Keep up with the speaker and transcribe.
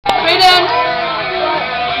Brayden.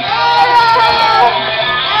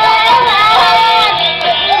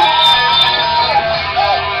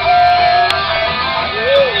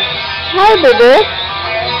 Hi, baby.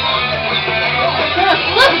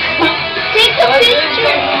 Look, take a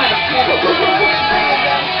picture.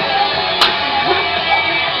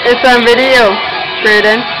 It's on video,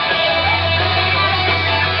 Brayden.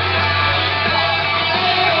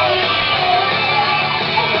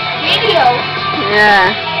 Video.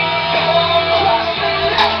 Yeah.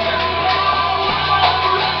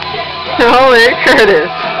 Oh, there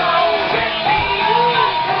Curtis.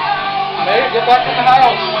 Hey, get back in the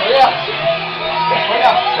house. Hurry up. Hurry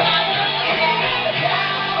up.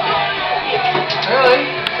 Hurry.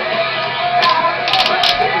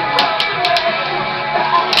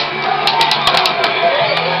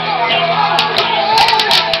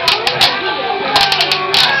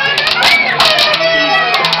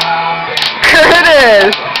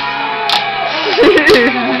 Curtis!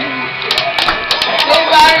 Hey,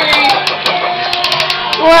 Larry.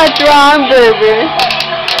 What's wrong, baby?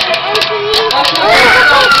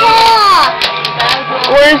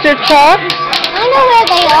 Where's your chalk? I know where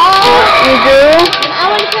they are. You do?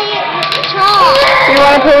 I want to play it with the chalk. You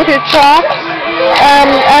want to play with your chalk?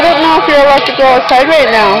 I don't know if you're allowed to go outside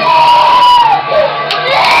right now.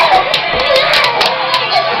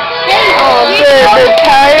 Oh, good. They're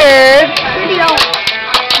tired.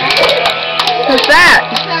 Who's that?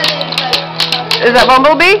 Is that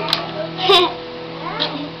Bumblebee?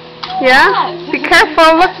 Yeah? Be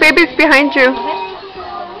careful. Look, baby's behind you.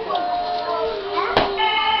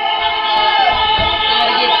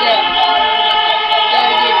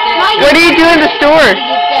 What do you do in the store?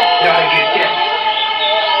 Gotta get that.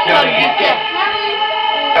 Gotta get that.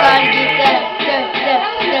 Gotta get that.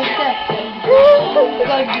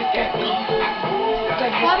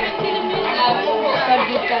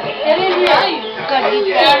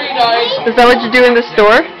 Is that what you do in the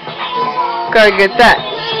store? Gotta get that.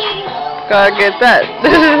 Gotta get that. No.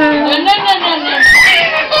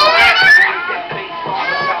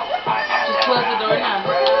 Just close the door now.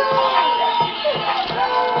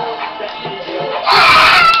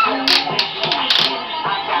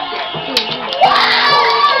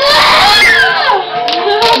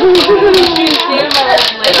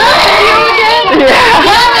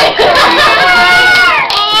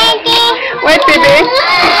 Wait, baby.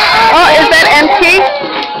 Oh, is that empty?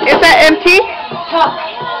 Is that empty? Stop.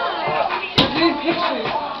 We're doing pictures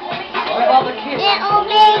of all the kids.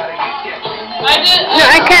 No,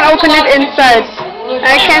 I can't open it inside.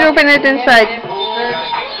 I can't open it inside.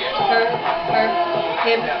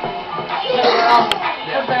 Him.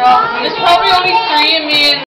 There's probably only 3 in me and